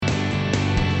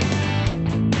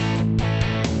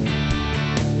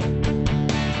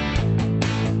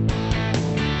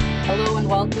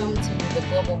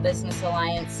Sustainable Business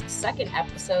Alliance, second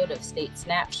episode of State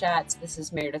Snapshots. This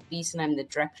is Meredith Beeson. I'm the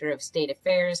Director of State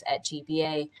Affairs at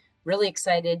GBA. Really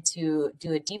excited to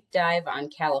do a deep dive on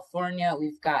California.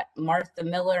 We've got Martha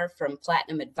Miller from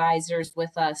Platinum Advisors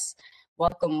with us.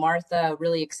 Welcome, Martha.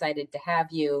 Really excited to have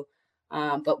you.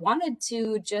 But wanted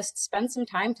to just spend some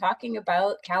time talking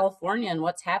about California and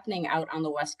what's happening out on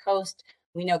the West Coast.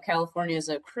 We know California is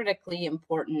a critically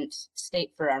important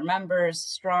state for our members,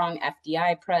 strong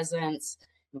FDI presence,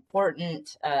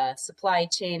 important supply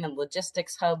chain and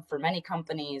logistics hub for many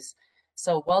companies.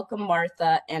 So welcome,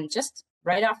 Martha. And just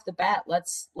right off the bat,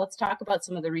 let's talk about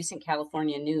some of the recent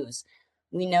California news.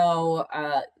 We know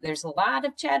there's a lot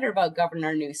of chatter about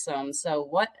Governor Newsom. So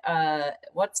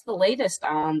what's the latest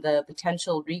on the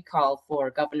potential recall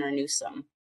for Governor Newsom?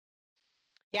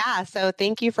 Yeah, so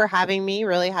thank you for having me.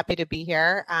 Really happy to be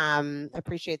here.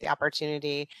 Appreciate the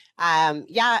opportunity.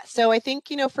 Yeah, so I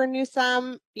think, for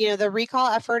Newsom, the recall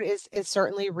effort is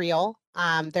certainly real.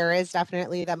 There is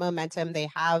definitely the momentum. They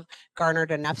have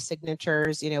garnered enough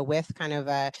signatures, with kind of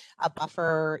a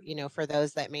buffer, for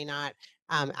those that may not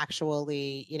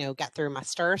actually, get through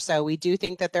muster. So we do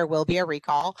think that there will be a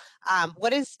recall.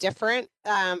 What is different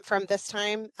from this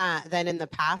time than in the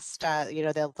past?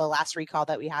 The last recall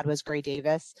that we had was Gray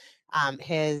Davis.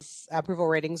 His approval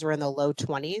ratings were in the low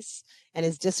 20s and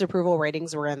his disapproval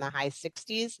ratings were in the high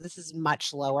 60s. This is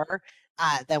much lower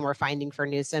than we're finding for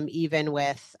Newsom, even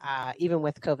with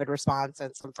COVID response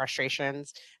and some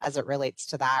frustrations as it relates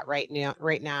to that. Right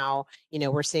now,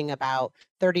 we're seeing about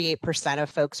 38% of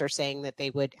folks are saying that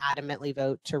they would adamantly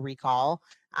vote to recall.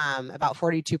 About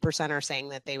 42% are saying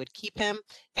that they would keep him,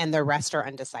 and the rest are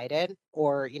undecided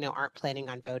or, aren't planning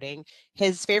on voting.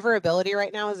 His favorability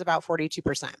right now is about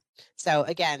 42%. So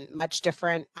again, much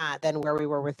different than where we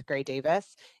were with Gray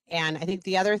Davis. And I think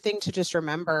the other thing to just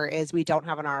remember is we don't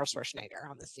have an Arnold Schwarzenegger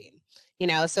on the scene.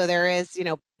 So there is,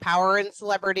 power in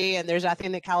celebrity, and there's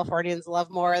nothing that Californians love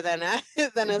more than a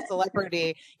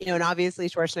celebrity. And obviously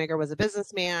Schwarzenegger was a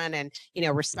businessman and,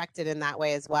 respected in that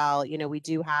way as well. We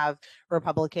do have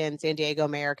Republican San Diego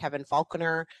Mayor Kevin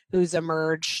Faulconer, who's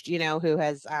emerged, who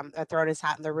has thrown his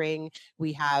hat in the ring.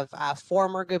 We have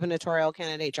former gubernatorial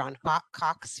candidate John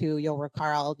Cox, who you'll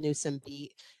recall Newsom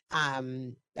beat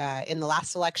in the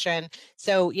last election.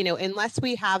 So, unless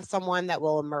we have someone that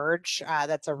will emerge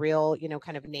that's a real,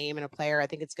 kind of name and a player, I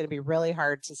think it's going to be really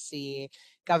hard to see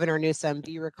Governor Newsom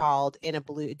be recalled in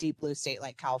a deep blue state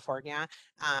like California,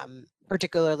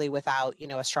 particularly without,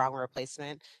 a strong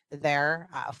replacement there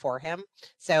for him.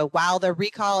 So while the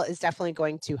recall is definitely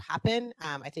going to happen,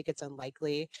 I think it's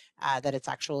unlikely that it's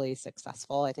actually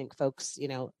successful. I think folks,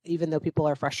 even though people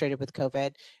are frustrated with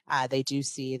COVID, they do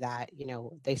see that,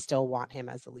 they still want him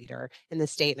as a leader in the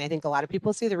state. And I think a lot of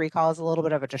people see the recall as a little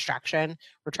bit of a distraction.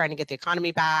 We're trying to get the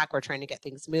economy back. We're trying to get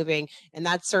things moving. And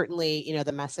that's certainly,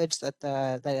 the message that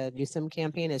the Newsom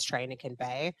campaign is trying to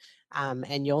convey.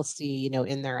 And you'll see,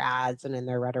 in their ads and in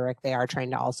their rhetoric, they are trying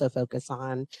to also focus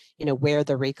on, where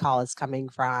the recall is coming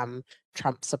from,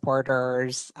 Trump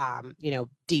supporters,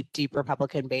 deep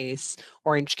Republican base,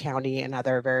 Orange County, and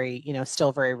other very,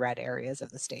 still very red areas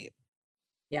of the state.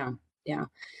 Yeah.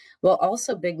 Well,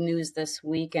 also big news this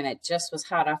week, and it just was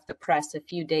hot off the press a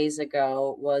few days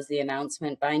ago, was the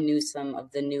announcement by Newsom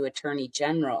of the new Attorney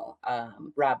General,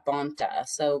 Rob Bonta.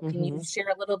 So can you share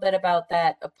a little bit about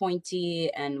that appointee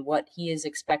and what he is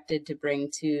expected to bring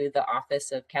to the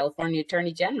office of California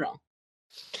Attorney General?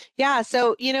 Yeah,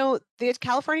 so, the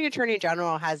California Attorney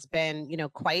General has been,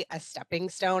 quite a stepping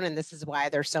stone, and this is why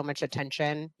there's so much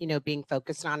attention, being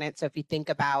focused on it. So if you think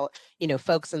about,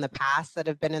 folks in the past that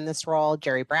have been in this role,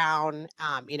 Jerry Brown,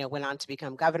 went on to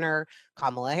become governor.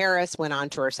 Kamala Harris went on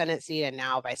to her Senate seat and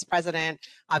now vice president.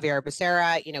 Javier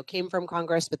Becerra, came from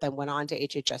Congress, but then went on to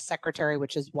HHS secretary,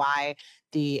 which is why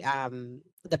the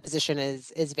position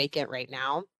is vacant right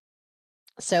now.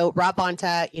 So Rob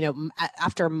Bonta,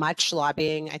 after much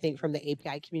lobbying, I think from the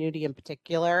API community in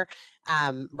particular,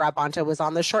 Rob Bonta was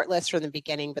on the short list from the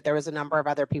beginning, but there was a number of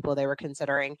other people they were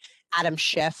considering. Adam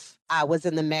Schiff was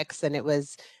in the mix, and it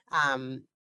was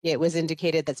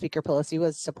indicated that Speaker Pelosi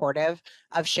was supportive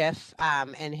of Schiff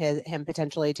and him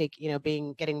potentially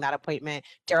getting that appointment.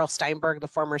 Darrell Steinberg, the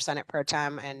former Senate pro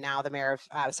tem and now the mayor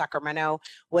of Sacramento,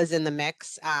 was in the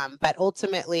mix. But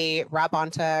ultimately, Rob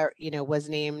Bonta, was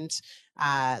named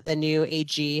the new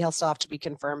AG. He'll still have to be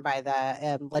confirmed by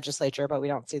the legislature, but we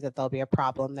don't see that there'll be a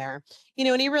problem there.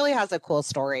 And he really has a cool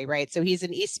story, right? So he's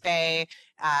an East Bay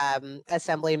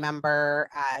assembly member.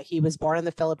 He was born in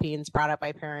the Philippines, brought up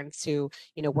by parents who,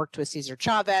 worked with Cesar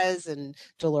Chavez and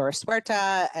Dolores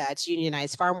Huerta to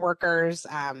unionize farm workers.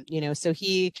 So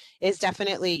he is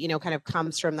definitely, kind of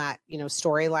comes from that,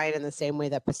 storyline in the same way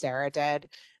that Becerra did.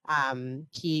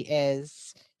 He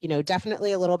is,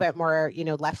 definitely a little bit more,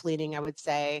 left leaning, I would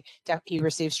say. He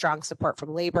receives strong support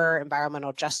from labor,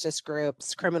 environmental justice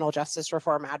groups, criminal justice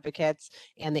reform advocates,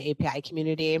 and the API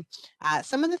community.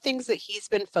 Some of the things that he's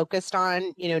been focused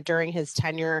on, during his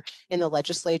tenure in the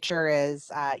legislature is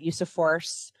use of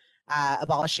force,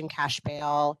 abolishing cash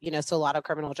bail, so a lot of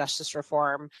criminal justice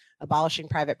reform, abolishing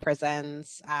private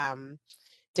prisons,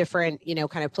 different,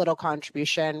 kind of political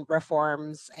contribution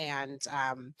reforms, and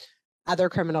other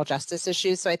criminal justice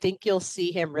issues. So I think you'll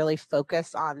see him really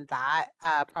focus on that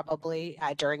probably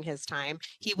during his time.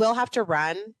 He will have to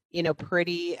run,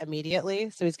 pretty immediately.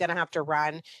 So he's going to have to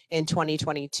run in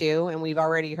 2022. And we've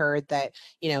already heard that,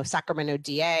 Sacramento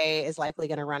DA is likely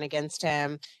going to run against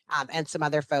him and some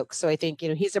other folks. So I think,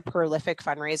 he's a prolific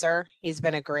fundraiser. He's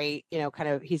been a great,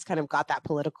 he's kind of got that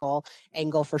political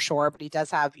angle for sure, but he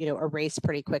does have, a race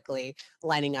pretty quickly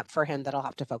lining up for him that I'll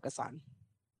have to focus on.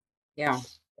 Yeah.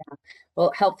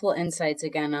 Well, helpful insights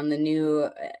again on the new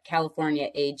California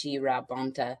AG, Rob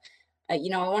Bonta. I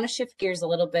want to shift gears a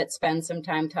little bit, spend some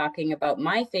time talking about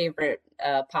my favorite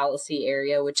policy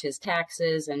area, which is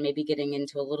taxes, and maybe getting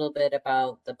into a little bit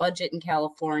about the budget in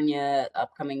California,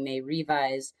 upcoming May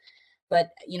revise.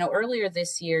 But, earlier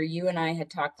this year, you and I had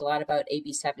talked a lot about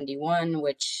AB 71,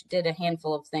 which did a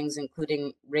handful of things,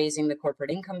 including raising the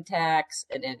corporate income tax,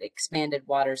 and it expanded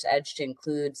Water's Edge to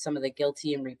include some of the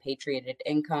GILTI and repatriated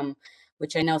income,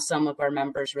 which I know some of our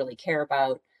members really care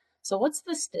about. So what's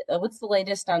the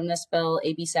latest on this bill,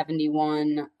 AB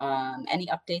 71? Any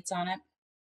updates on it?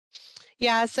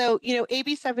 Yeah, so,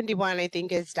 AB 71, I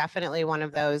think, is definitely one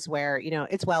of those where,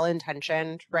 it's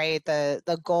well-intentioned, right?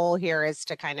 The goal here is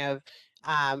to kind of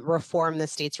reform the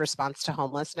state's response to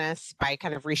homelessness by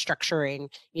kind of restructuring,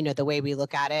 the way we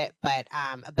look at it. But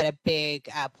a big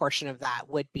portion of that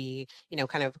would be,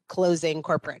 kind of closing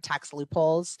corporate tax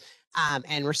loopholes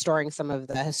and restoring some of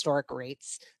the historic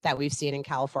rates that we've seen in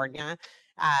California.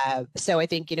 So I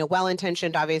think,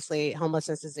 well-intentioned, obviously,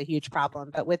 homelessness is a huge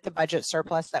problem, but with the budget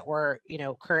surplus that we're,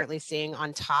 currently seeing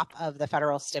on top of the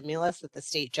federal stimulus that the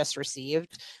state just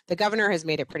received, the governor has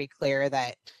made it pretty clear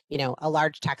that, a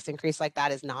large tax increase like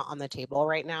that is not on the table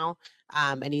right now.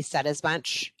 And he said as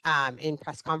much in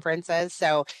press conferences.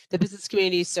 So the business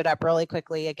community stood up really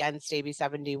quickly against AB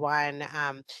 71.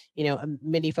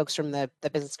 Many folks from the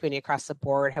business community across the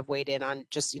board have weighed in on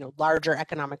just, larger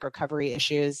economic recovery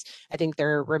issues. I think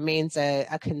there remains a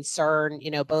concern,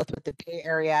 both with the Bay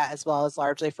Area as well as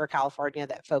largely for California,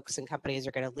 that folks and companies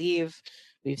are going to leave.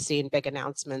 We've seen big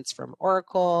announcements from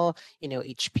Oracle,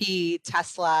 HP,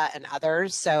 Tesla, and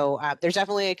others. So there's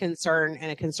definitely a concern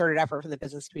and a concerted effort from the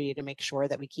business community to make sure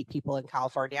that we keep people in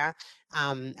California,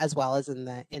 as well as in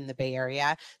the Bay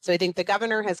Area. So I think the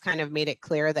governor has kind of made it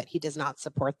clear that he does not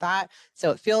support that. So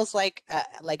it feels like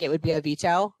it would be a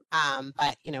veto.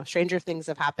 But stranger things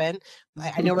have happened.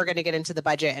 I know we're going to get into the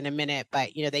budget in a minute,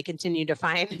 but they continue to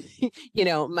find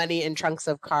money in trunks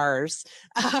of cars,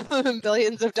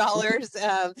 billions of dollars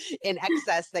in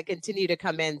excess that continue to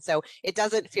come in. So it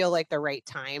doesn't feel like the right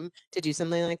time to do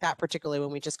something like that, particularly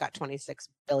when we just got $26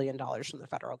 billion from the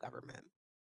federal government.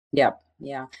 Yep.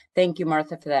 Yeah. Thank you,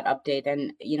 Martha, for that update.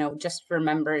 And, just for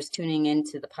members tuning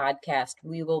into the podcast,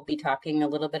 we will be talking a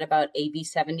little bit about AB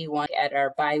 71 at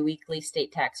our biweekly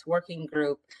state tax working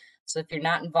group. So if you're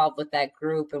not involved with that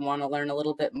group and want to learn a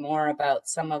little bit more about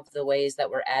some of the ways that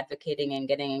we're advocating and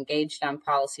getting engaged on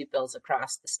policy bills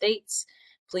across the states,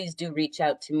 please do reach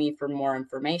out to me for more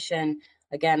information.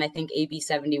 Again, I think AB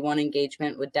 71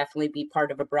 engagement would definitely be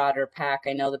part of a broader pack.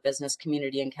 I know the business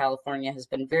community in California has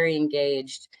been very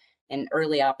engaged in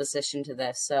early opposition to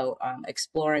this. So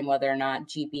exploring whether or not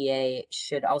GBA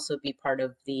should also be part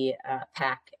of the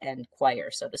pack and choir,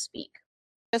 so to speak.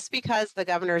 Just because the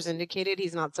governor's indicated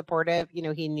he's not supportive,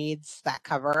 he needs that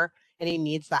cover and he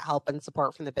needs that help and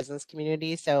support from the business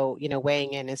community. So,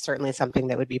 weighing in is certainly something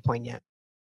that would be poignant.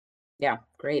 Yeah,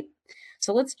 great.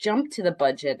 So let's jump to the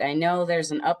budget. I know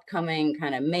there's an upcoming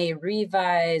kind of May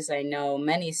revise. I know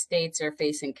many states are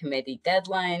facing committee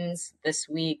deadlines this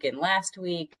week and last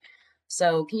week.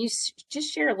 So can you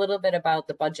just share a little bit about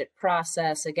the budget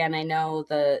process? Again, I know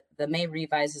the May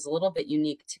revise is a little bit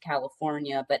unique to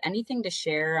California, but anything to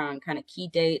share on kind of key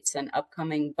dates and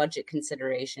upcoming budget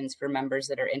considerations for members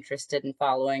that are interested in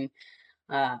following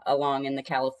along in the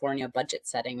California budget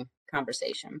setting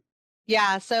conversation?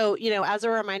 Yeah, so, as a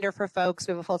reminder for folks,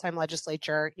 we have a full-time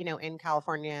legislature, in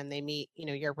California, and they meet,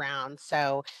 year round.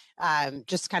 So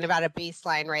just kind of at a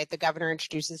baseline, right? The governor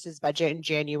introduces his budget in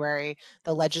January.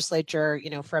 The legislature,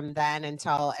 from then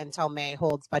until May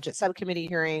holds budget subcommittee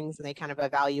hearings, and they kind of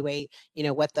evaluate,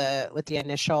 what the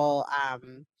initial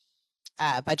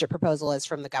budget proposal is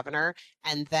from the governor.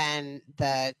 And then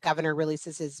the governor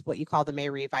releases his what you call the May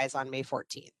revise on May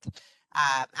 14th.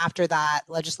 After that,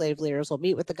 legislative leaders will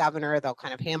meet with the governor. They'll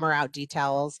kind of hammer out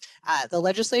details. The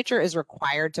legislature is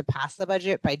required to pass the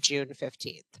budget by June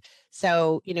 15th.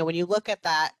 So, when you look at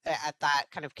that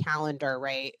kind of calendar,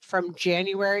 right, from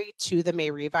January to the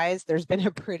May revise, there's been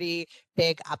a pretty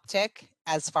big uptick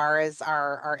as far as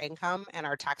our income and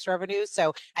our tax revenues.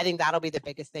 So I think that'll be the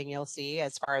biggest thing you'll see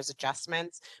as far as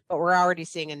adjustments. But we're already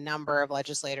seeing a number of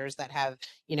legislators that have,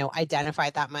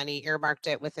 identified that money, earmarked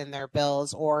it within their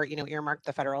bills, or, earmarked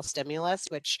the federal stimulus,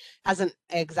 which hasn't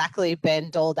exactly been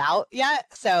doled out yet.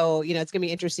 So, it's going to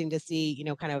be interesting to see,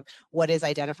 kind of what is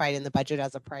identified in the budget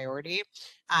as a priority.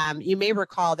 You may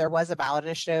recall there was a ballot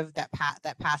initiative that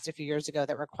passed a few years ago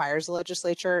that requires the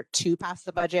legislature to pass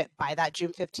the budget by that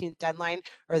June 15th deadline,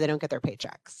 or they don't get their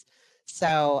paychecks.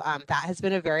 So that has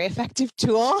been a very effective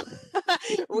tool.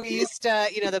 We used to,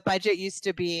 the budget used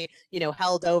to be,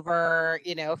 held over,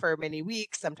 for many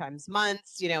weeks, sometimes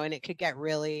months, and it could get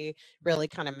really, really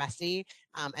kind of messy.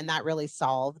 And that really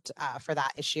solved for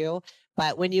that issue.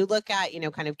 But when you look at,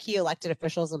 kind of key elected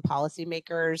officials and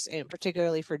policymakers, and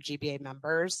particularly for GBA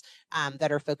members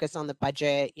that are focused on the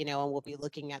budget, and we'll be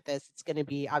looking at this, it's going to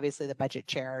be obviously the budget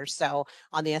chair. So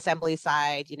on the assembly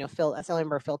side,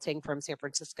 Assemblymember Phil Ting from San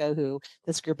Francisco, who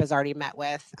this group has already met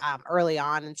with early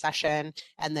on in session,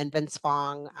 and then Vince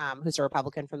Fong, who's a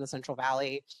Republican from the Central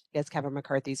Valley, is Kevin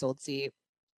McCarthy's old seat.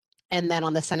 And then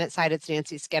on the Senate side, it's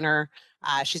Nancy Skinner.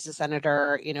 She's a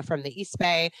senator, from the East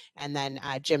Bay. And then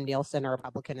Jim Nielsen, a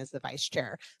Republican, is the vice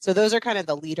chair. So those are kind of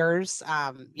the leaders,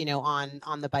 on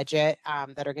the budget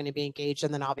that are going to be engaged.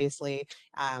 And then obviously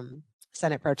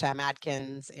Senate Pro Tem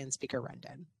Adkins and Speaker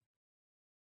Rendon.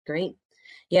 Great.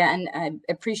 Yeah, and I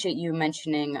appreciate you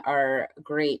mentioning our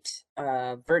great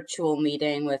virtual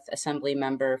meeting with Assembly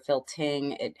Member Phil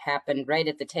Ting. It happened right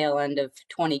at the tail end of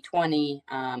 2020,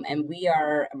 and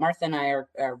Martha and I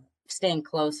are staying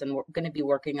close, and we're going to be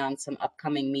working on some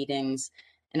upcoming meetings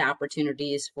and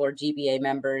opportunities for GBA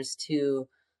members to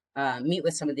meet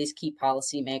with some of these key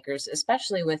policymakers,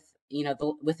 especially with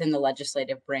within the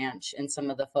legislative branch, and some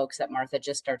of the folks that Martha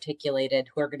just articulated,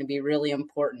 who are going to be really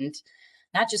important,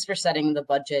 not just for setting the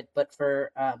budget, but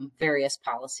for various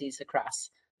policies across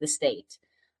the state.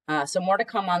 So more to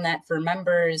come on that for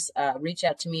members. Reach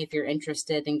out to me if you're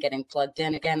interested in getting plugged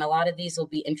in. Again, a lot of these will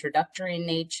be introductory in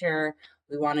nature.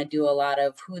 We want to do a lot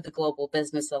of who the Global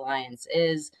Business Alliance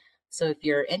is. So if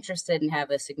you're interested and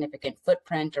have a significant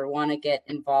footprint or want to get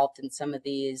involved in some of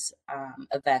these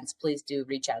events, please do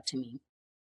reach out to me.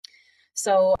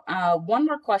 So one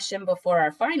more question before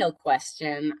our final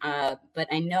question, but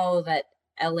I know that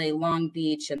LA Long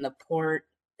Beach and the port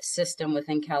system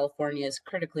within California is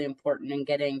critically important in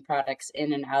getting products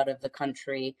in and out of the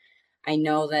country. I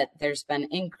know that there's been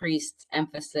increased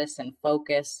emphasis and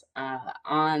focus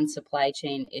on supply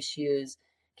chain issues.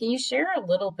 Can you share a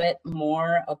little bit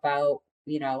more about,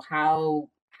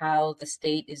 how the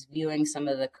state is viewing some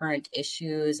of the current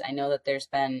issues? I know that there's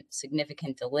been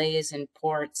significant delays in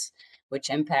ports,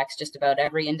 which impacts just about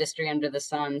every industry under the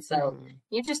sun. So can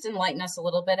you just enlighten us a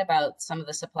little bit about some of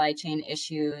the supply chain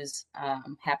issues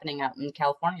happening out in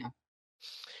California?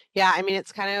 Yeah, I mean,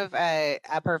 it's kind of a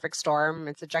perfect storm.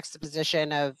 It's a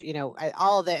juxtaposition of,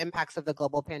 all of the impacts of the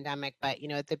global pandemic. But,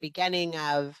 at the beginning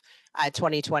of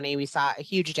 2020, we saw a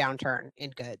huge downturn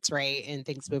in goods, right? And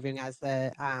things moving as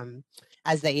the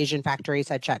Asian factories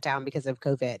had shut down because of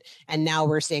COVID. And now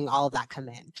we're seeing all of that come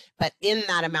in. But in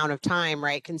that amount of time,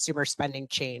 right, consumer spending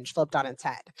changed, flipped on its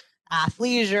head.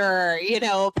 Athleisure,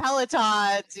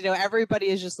 Pelotons, everybody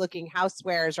is just looking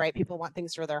housewares, right? People want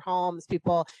things for their homes.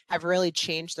 People have really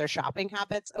changed their shopping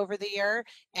habits over the year.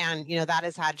 And, that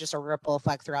has had just a ripple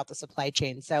effect throughout the supply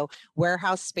chain. So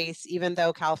warehouse space, even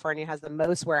though California has the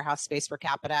most warehouse space per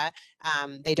capita,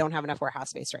 they don't have enough warehouse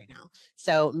space right now.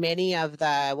 So many of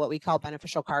the, what we call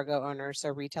beneficial cargo owners, so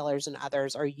retailers and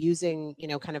others, are using,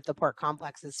 kind of the port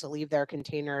complexes to leave their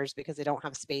containers because they don't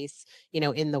have space,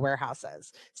 in the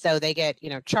warehouses. So they get,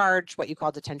 charged what you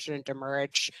call detention and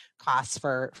demurrage costs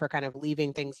for kind of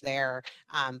leaving things there.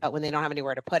 But when they don't have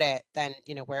anywhere to put it, then,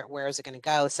 where is it going to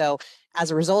go? So as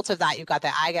a result of that, you've got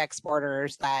the ag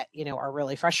exporters that, are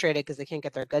really frustrated because they can't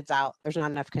get their goods out. There's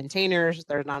not enough containers.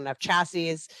 There's not enough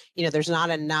chassis. There's not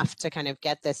enough to kind of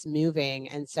get this moving.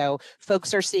 And so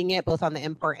folks are seeing it both on the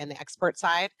import and the export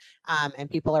side. And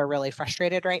people are really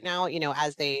frustrated right now,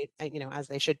 as they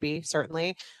should be,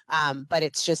 certainly. But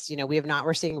it's just,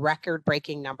 we're seeing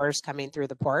record-breaking numbers coming through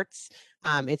the ports.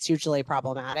 It's hugely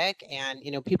problematic, and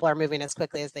people are moving as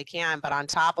quickly as they can. But on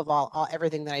top of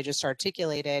everything that I just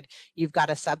articulated, you've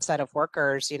got a subset of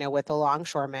workers, with the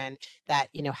longshoremen that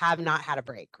have not had a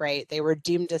break. Right? They were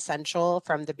deemed essential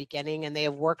from the beginning, and they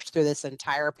have worked through this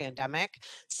entire pandemic.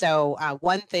 So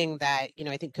one thing that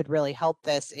I think could really help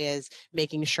this is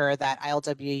making sure that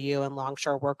ILWU and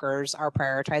longshore workers are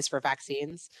prioritized for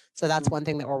vaccines. So that's one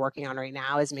thing that we're working on right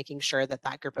now, is making sure that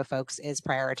that group of folks is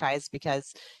prioritized,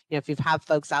 because if you have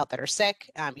folks out that are sick,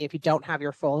 if you don't have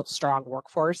your full strong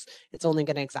workforce, it's only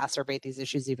going to exacerbate these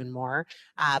issues even more.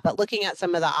 But looking at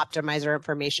some of the optimizer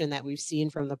information that we've seen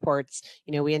from the ports,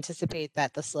 we anticipate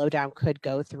that the slowdown could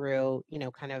go through,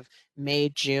 kind of May,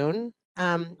 June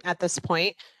at this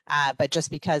point, but just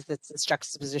because it's this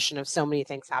juxtaposition of so many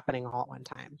things happening all at one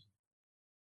time.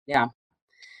 Yeah.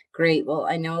 Great. Well,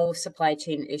 I know supply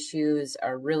chain issues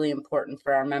are really important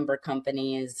for our member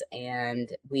companies,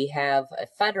 and we have a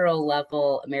federal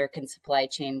level American Supply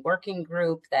Chain Working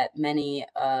Group that many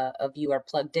of you are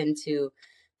plugged into.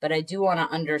 But I do want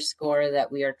to underscore that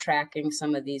we are tracking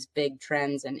some of these big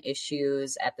trends and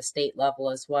issues at the state level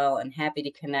as well, and happy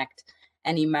to connect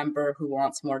any member who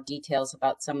wants more details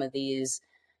about some of these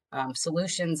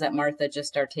solutions that Martha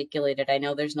just articulated. I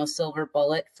know there's no silver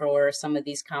bullet for some of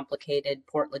these complicated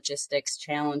port logistics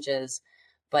challenges,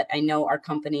 but I know our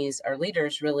companies are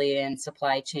leaders really in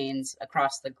supply chains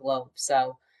across the globe.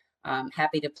 So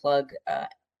happy to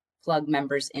plug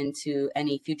members into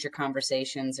any future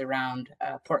conversations around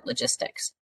port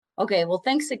logistics. Okay, well,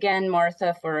 thanks again,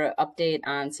 Martha, for an update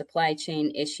on supply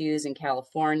chain issues in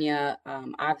California.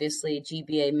 Obviously,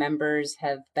 GBA members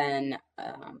have been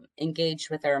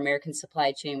engaged with our American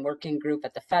Supply Chain Working Group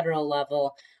at the federal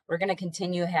level. We're going to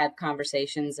continue to have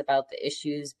conversations about the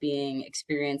issues being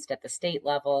experienced at the state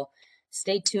level.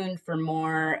 Stay tuned for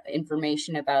more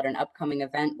information about an upcoming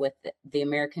event with the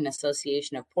American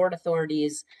Association of Port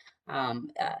Authorities.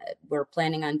 We're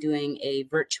planning on doing a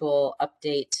virtual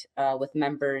update with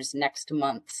members next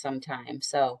month sometime.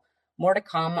 So more to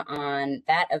come on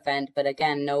that event, but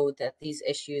again, know that these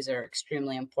issues are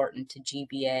extremely important to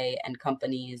GBA and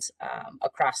companies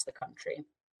across the country.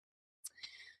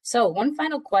 So one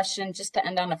final question, just to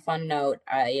end on a fun note,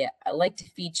 I like to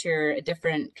feature a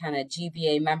different kind of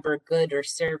GBA member good or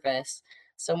service.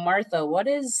 So Martha, what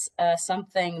is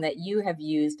something that you have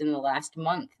used in the last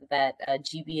month that a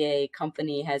GBA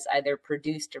company has either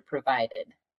produced or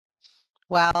provided?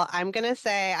 Well, I'm going to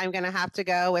say I'm going to have to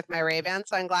go with my Ray-Ban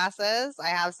sunglasses. I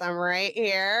have some right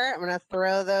here. I'm going to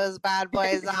throw those bad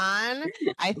boys on.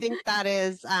 I think that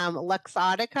is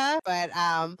Luxottica, but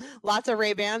lots of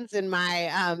Ray-Bans in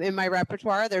my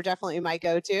repertoire. They're definitely my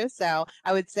go-to. So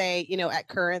I would say, at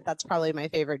current, that's probably my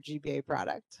favorite GBA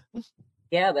product.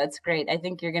 Yeah, that's great. I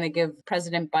think you're going to give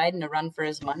President Biden a run for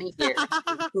his money here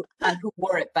on who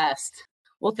wore it best.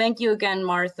 Well, thank you again,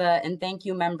 Martha, and thank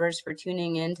you, members, for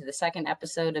tuning in to the second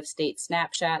episode of State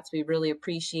Snapshots. We really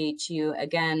appreciate you.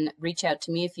 Again, reach out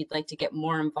to me if you'd like to get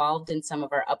more involved in some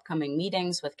of our upcoming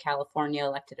meetings with California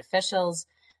elected officials.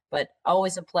 But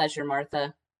always a pleasure,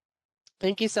 Martha.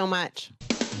 Thank you so much.